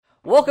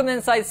Welcome to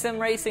Inside Sim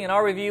Racing and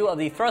our review of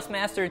the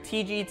Thrustmaster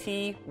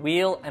TGT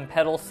wheel and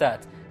pedal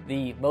set,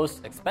 the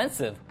most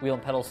expensive wheel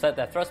and pedal set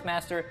that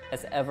Thrustmaster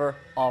has ever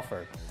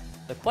offered.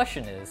 The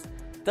question is,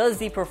 does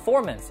the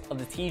performance of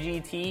the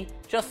TGT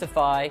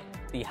justify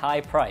the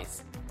high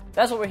price?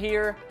 That's what we're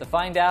here to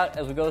find out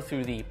as we go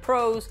through the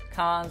pros,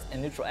 cons,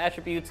 and neutral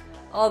attributes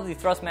of the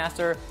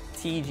Thrustmaster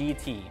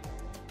TGT,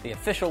 the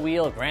official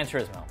wheel of Gran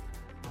Turismo.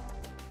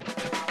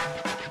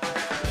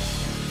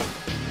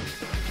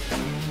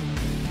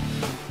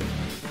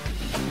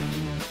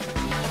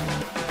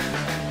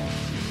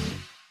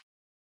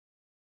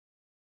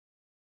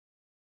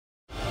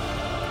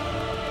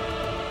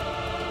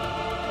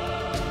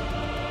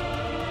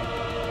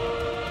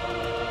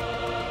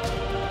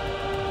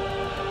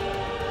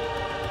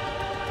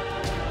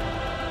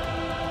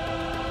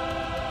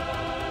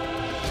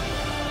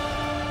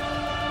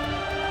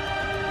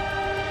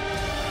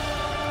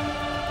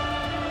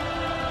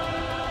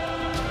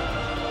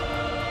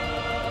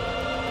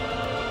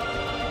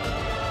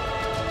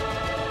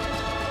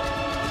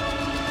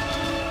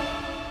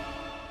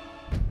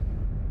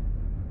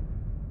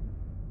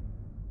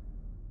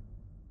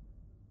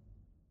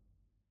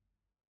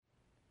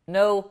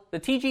 No, the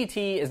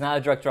TGT is not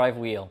a direct drive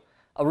wheel,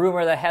 a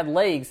rumor that had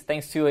legs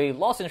thanks to a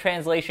lost in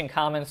translation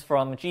comments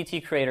from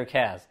GT creator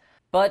Kaz.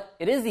 But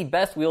it is the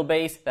best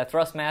wheelbase that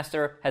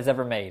Thrustmaster has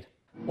ever made.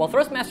 While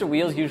Thrustmaster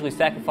wheels usually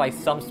sacrifice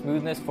some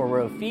smoothness for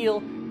road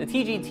feel, the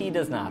TGT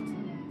does not.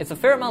 It's a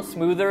fair amount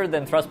smoother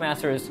than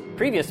Thrustmaster's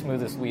previous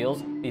smoothest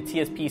wheels, the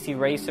TSPC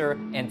Racer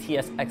and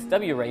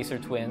TSXW Racer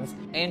twins,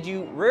 and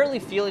you rarely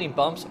feel any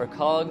bumps or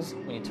cogs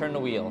when you turn the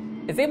wheel.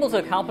 It's able to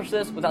accomplish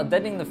this without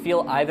deadening the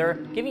feel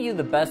either, giving you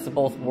the best of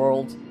both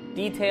worlds,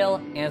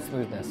 detail and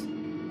smoothness.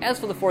 As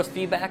for the force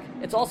feedback,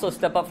 it's also a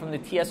step up from the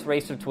TS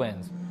Racer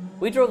twins.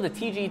 We drove the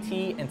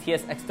TGT and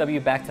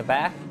TSXW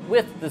back-to-back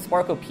with the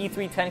Sparco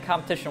P310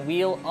 competition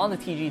wheel on the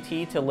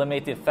TGT to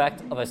eliminate the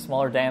effect of a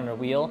smaller diameter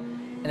wheel,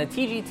 and the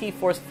TGT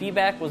force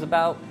feedback was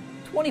about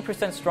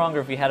 20% stronger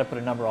if we had to put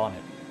a number on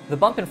it. The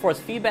bump in force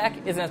feedback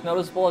isn't as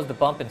noticeable as the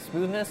bump in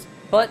smoothness,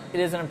 but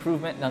it is an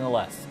improvement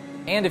nonetheless.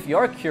 And if you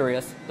are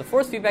curious, the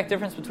force feedback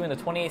difference between the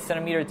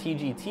 28cm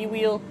TGT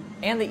wheel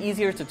and the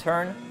easier to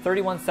turn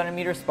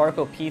 31cm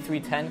Sparco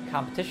P310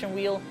 competition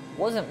wheel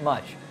wasn't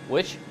much,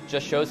 which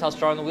just shows how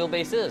strong the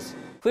wheelbase is.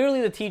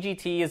 Clearly the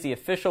TGT is the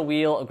official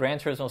wheel of Gran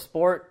Turismo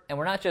Sport, and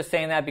we're not just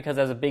saying that because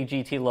it has a big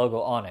GT logo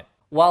on it.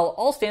 While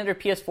all standard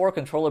PS4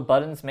 controller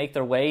buttons make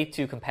their way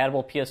to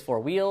compatible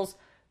PS4 wheels,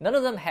 none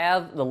of them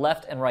have the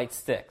left and right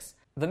sticks.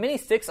 The mini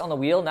sticks on the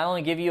wheel not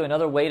only give you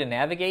another way to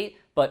navigate,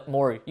 but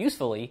more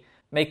usefully,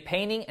 make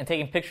painting and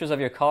taking pictures of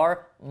your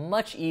car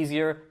much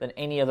easier than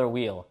any other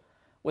wheel.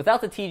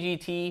 Without the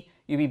TGT,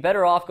 you'd be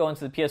better off going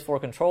to the PS4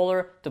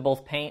 controller to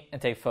both paint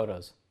and take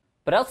photos.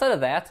 But outside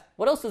of that,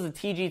 what else does the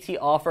TGT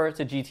offer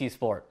to GT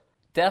Sport?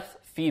 Depth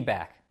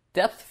feedback.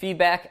 Depth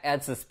feedback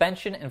adds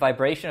suspension and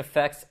vibration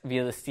effects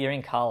via the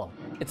steering column.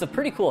 It's a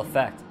pretty cool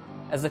effect.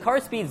 As the car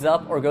speeds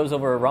up or goes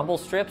over rumble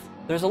strips,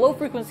 there's a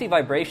low-frequency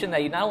vibration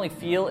that you not only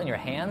feel in your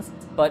hands,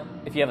 but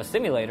if you have a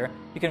simulator,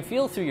 you can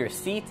feel through your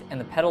seat and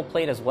the pedal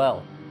plate as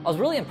well. I was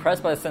really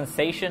impressed by the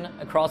sensation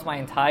across my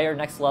entire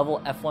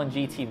next-level F1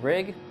 GT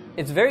rig.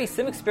 It's very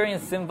Sim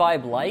Experience Sim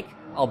Vibe-like,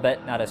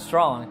 albeit not as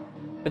strong,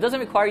 but doesn't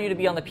require you to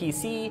be on the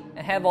PC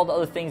and have all the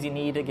other things you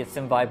need to get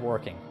Sim Vibe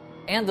working.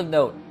 And of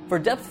note, for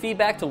depth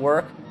feedback to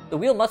work, the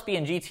wheel must be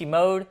in GT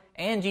mode,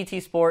 and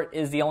GT Sport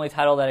is the only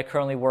title that it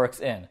currently works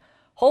in.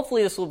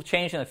 Hopefully this will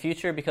change in the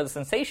future because the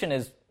sensation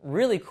is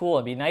really cool.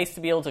 It'd be nice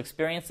to be able to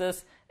experience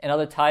this in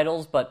other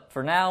titles, but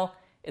for now,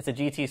 it's a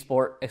GT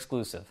Sport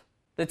exclusive.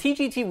 The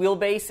TGT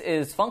wheelbase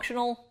is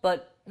functional,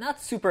 but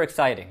not super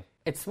exciting.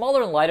 It's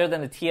smaller and lighter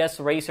than the TS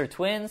Racer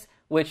twins,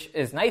 which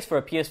is nice for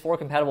a PS4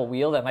 compatible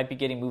wheel that might be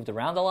getting moved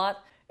around a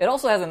lot. It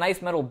also has a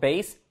nice metal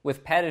base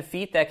with padded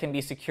feet that can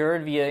be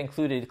secured via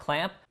included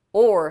clamp,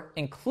 or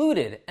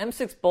included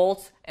M6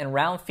 bolts and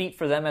round feet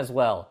for them as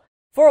well.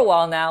 For a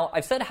while now,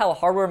 I've said how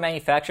hardware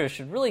manufacturers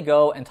should really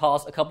go and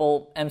toss a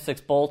couple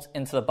M6 bolts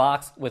into the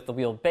box with the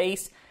wheel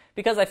base,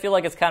 because I feel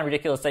like it's kind of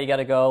ridiculous that you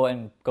gotta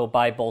go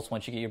buy bolts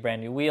once you get your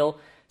brand new wheel.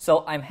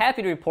 So I'm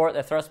happy to report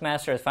that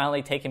Thrustmaster has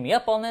finally taken me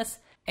up on this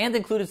and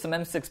included some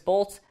M6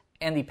 bolts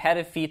and the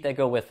padded feet that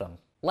go with them.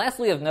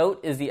 Lastly of note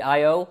is the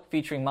I/O,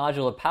 featuring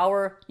modular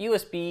power,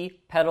 USB,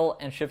 pedal,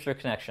 and shifter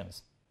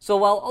connections. So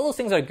while all those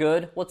things are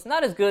good, what's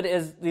not as good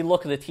is the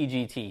look of the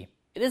TGT.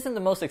 It isn't the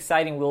most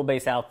exciting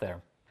wheelbase out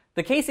there.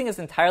 The casing is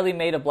entirely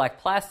made of black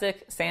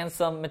plastic, sans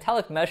some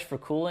metallic mesh for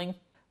cooling.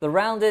 The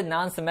rounded,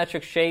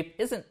 non-symmetric shape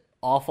isn't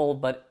awful,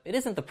 but it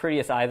isn't the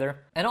prettiest either.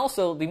 And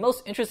also, the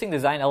most interesting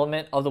design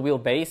element of the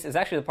wheelbase is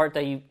actually the part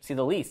that you see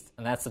the least,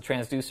 and that's the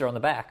transducer on the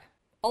back.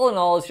 All in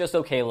all, it's just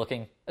okay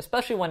looking,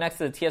 especially when next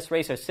to the TS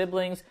Racer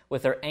siblings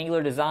with their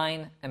angular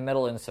design and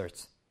metal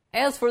inserts.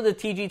 As for the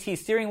TGT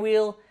steering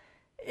wheel,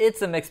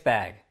 it's a mixed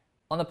bag.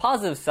 On the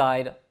positive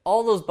side,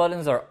 all those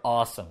buttons are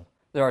awesome.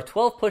 There are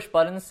 12 push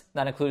buttons,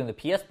 not including the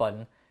PS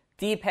button,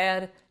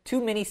 D-pad,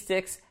 2 mini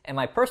sticks, and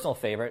my personal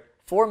favorite,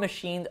 4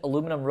 machined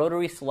aluminum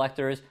rotary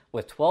selectors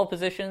with 12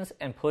 positions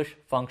and push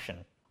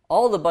function.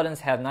 All the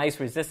buttons have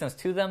nice resistance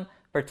to them,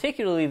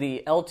 particularly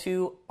the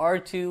L2,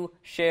 R2,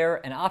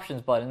 share, and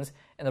options buttons,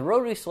 and the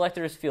rotary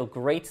selectors feel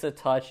great to the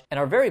touch and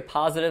are very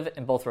positive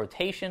in both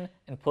rotation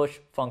and push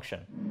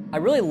function. I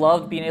really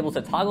loved being able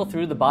to toggle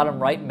through the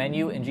bottom right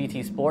menu in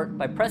GT Sport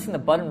by pressing the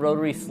button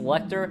rotary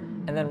selector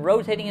and then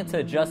rotating it to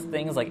adjust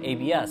things like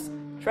ABS,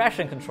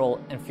 traction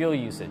control, and fuel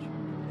usage.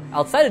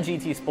 Outside of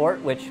GT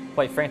Sport, which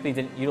quite frankly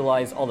didn't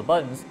utilize all the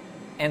buttons,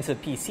 and to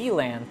PC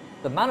land,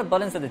 the amount of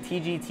buttons that the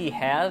TGT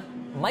have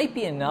might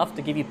be enough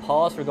to give you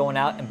pause for going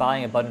out and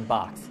buying a button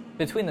box.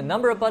 Between the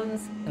number of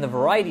buttons and the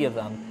variety of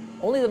them,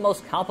 only the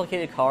most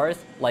complicated cars,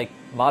 like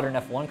modern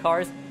F1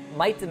 cars,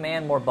 might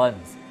demand more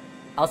buttons.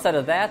 Outside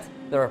of that,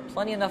 there are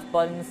plenty enough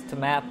buttons to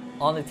map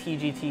on the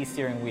TGT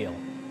steering wheel.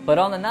 But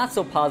on the not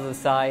so positive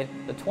side,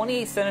 the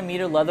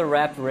 28cm leather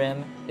wrapped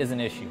rim is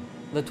an issue.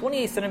 The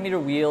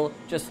 28cm wheel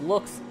just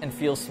looks and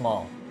feels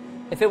small.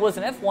 If it was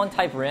an F1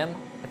 type rim,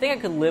 I think I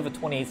could live with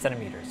 28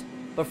 centimeters.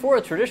 But for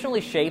a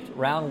traditionally shaped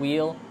round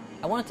wheel,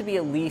 I want it to be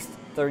at least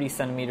 30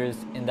 centimeters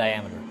in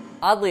diameter.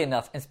 Oddly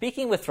enough, in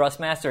speaking with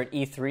Thrustmaster at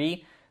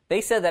E3, they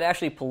said that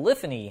actually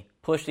Polyphony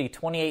pushed a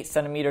 28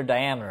 centimeter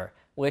diameter,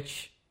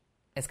 which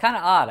is kind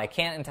of odd. I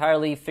can't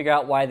entirely figure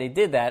out why they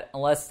did that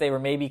unless they were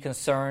maybe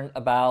concerned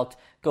about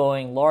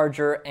going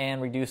larger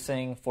and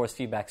reducing force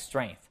feedback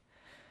strength.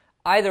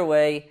 Either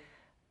way,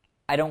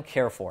 I don't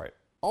care for it.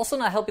 Also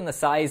not helping the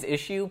size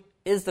issue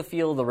is the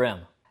feel of the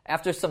rim.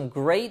 After some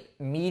great,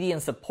 meaty,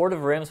 and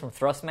supportive rims from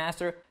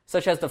Thrustmaster,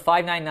 such as the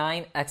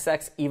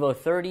 599XX Evo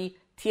 30,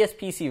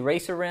 TSPC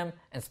Racer Rim,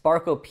 and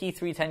Sparco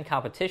P310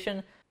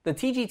 Competition, the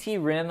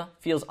TGT rim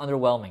feels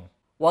underwhelming.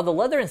 While the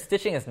leather and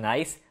stitching is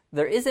nice,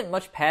 there isn't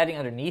much padding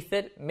underneath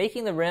it,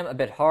 making the rim a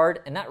bit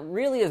hard and not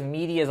really as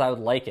meaty as I would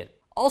like it.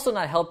 Also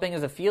not helping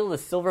is the feel of the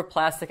silver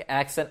plastic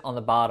accent on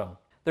the bottom.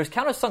 There's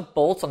countersunk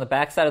bolts on the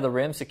backside of the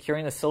rim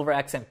securing the silver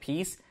accent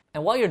piece,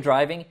 and while you're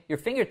driving, your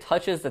finger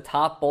touches the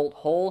top bolt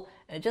hole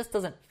and it just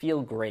doesn't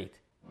feel great.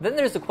 Then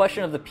there's the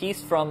question of the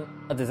piece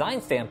from a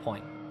design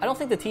standpoint. I don't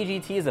think the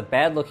TGT is a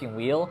bad looking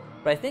wheel,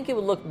 but I think it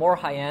would look more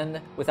high-end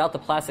without the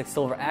plastic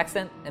silver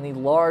accent and the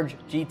large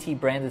GT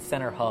branded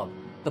center hub.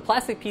 The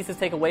plastic pieces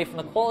take away from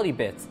the quality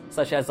bits,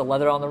 such as the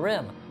leather on the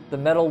rim, the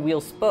metal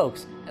wheel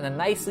spokes, and the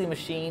nicely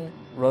machined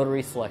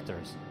rotary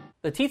selectors.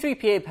 The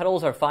T3PA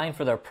pedals are fine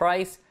for their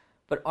price,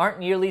 but aren't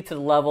nearly to the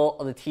level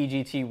of the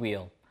TGT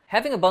wheel.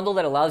 Having a bundle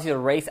that allows you to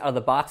race out of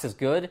the box is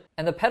good,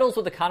 and the pedals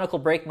with the conical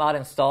brake mod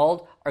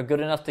installed are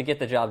good enough to get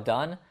the job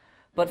done,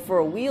 but for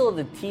a wheel of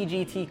the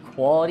TGT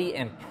quality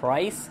and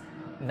price,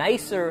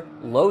 nicer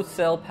load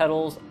cell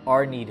pedals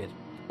are needed.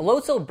 A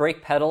load cell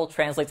brake pedal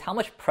translates how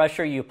much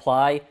pressure you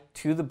apply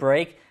to the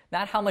brake,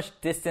 not how much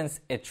distance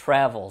it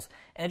travels,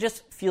 and it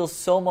just feels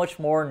so much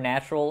more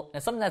natural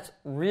and something that's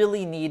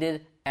really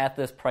needed at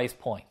this price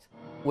point.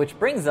 Which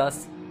brings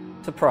us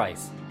to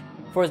price.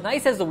 For as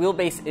nice as the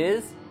wheelbase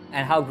is,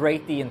 and how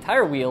great the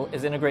entire wheel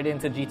is integrated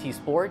into GT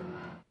Sport,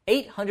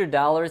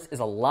 $800 is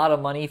a lot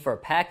of money for a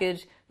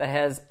package that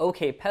has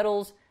okay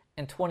pedals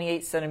and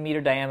 28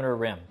 centimeter diameter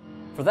rim.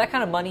 For that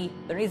kind of money,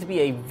 there needs to be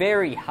a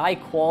very high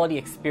quality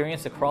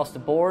experience across the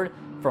board,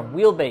 from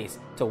wheelbase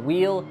to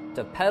wheel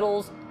to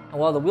pedals, and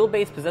while the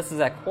wheelbase possesses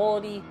that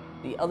quality,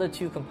 the other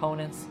two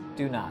components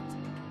do not.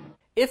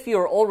 If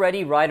you're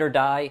already ride or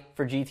die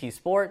for GT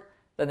Sport,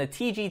 then the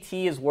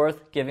TGT is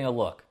worth giving a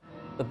look.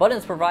 The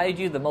buttons provide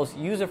you the most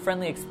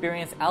user-friendly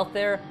experience out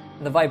there,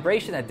 and the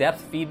vibration that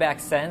depth feedback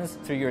sends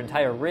through your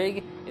entire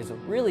rig is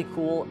really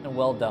cool and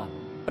well done.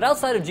 But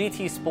outside of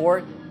GT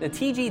Sport, the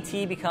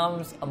TGT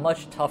becomes a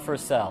much tougher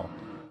sell.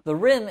 The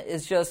rim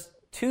is just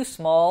too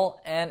small,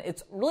 and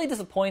it's really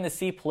disappointing to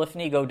see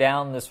Polyphony go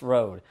down this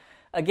road.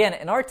 Again,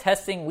 in our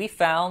testing, we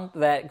found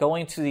that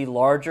going to the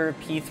larger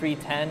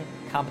P310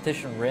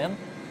 competition rim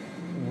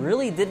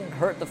really didn't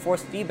hurt the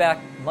force feedback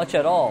much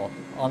at all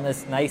on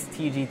this nice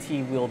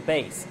TGT wheel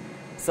base.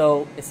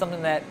 So it's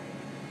something that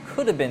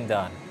could have been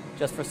done.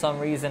 Just for some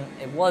reason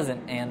it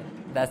wasn't, and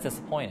that's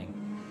disappointing.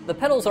 The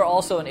pedals are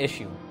also an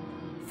issue.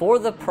 For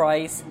the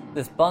price,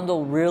 this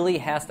bundle really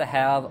has to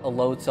have a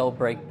load cell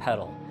brake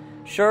pedal.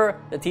 Sure,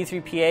 the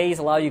T3PAs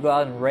allow you to go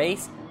out and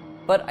race,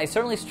 but I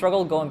certainly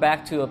struggled going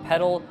back to a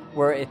pedal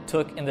where it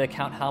took into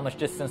account how much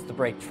distance the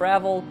brake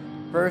traveled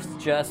versus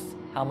just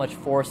how much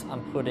force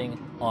I'm putting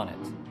on it.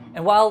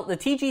 And while the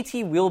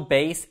TGT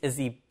wheelbase is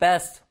the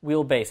best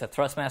wheelbase that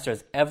Thrustmaster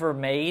has ever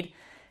made,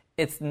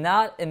 it's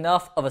not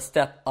enough of a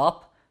step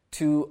up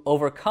to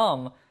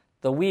overcome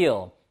the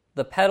wheel,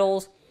 the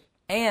pedals,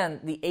 and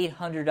the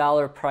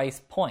 $800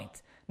 price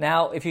point.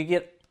 Now, if you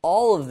get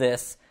all of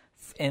this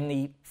in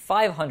the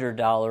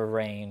 $500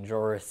 range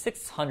or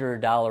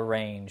 $600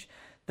 range,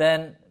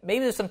 then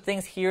maybe there's some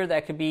things here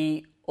that could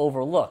be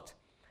overlooked.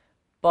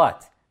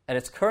 But at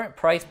its current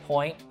price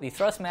point, the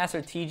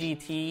Thrustmaster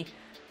TGT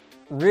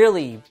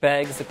really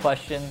begs the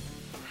question,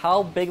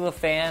 how big of a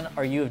fan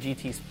are you of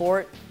GT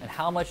Sport, and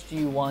how much do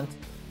you want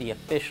the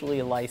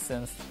officially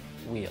licensed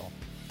wheel?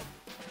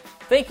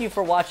 Thank you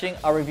for watching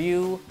our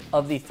review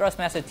of the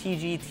Thrustmaster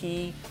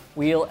TGT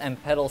wheel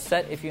and pedal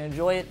set. If you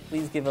enjoy it,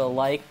 please give it a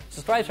like.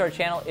 Subscribe to our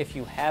channel if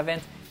you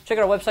haven't. Check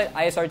out our website,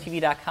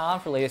 isrtv.com,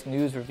 for latest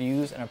news,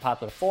 reviews, and our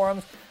popular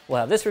forums. We'll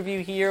have this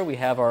review here. We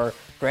have our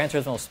Gran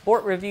Turismo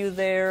Sport review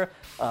there,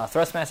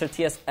 Thrustmaster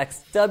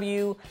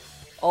TSXW,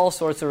 all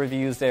sorts of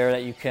reviews there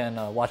that you can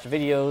watch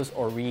videos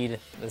or read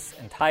this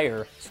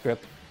entire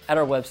script at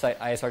our website,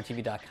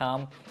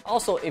 isrtv.com.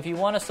 Also, if you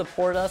want to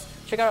support us,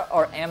 check out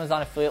our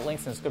Amazon affiliate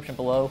links in the description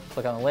below.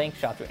 Click on the link,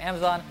 shop through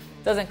Amazon.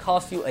 It doesn't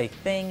cost you a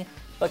thing,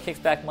 but kicks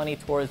back money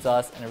towards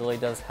us, and it really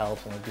does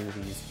help when we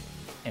do these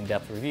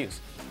in-depth reviews.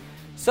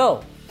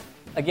 So,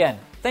 again,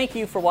 thank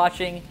you for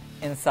watching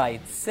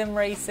Inside Sim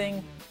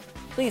Racing.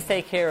 Please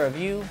take care of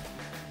you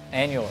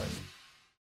and yours.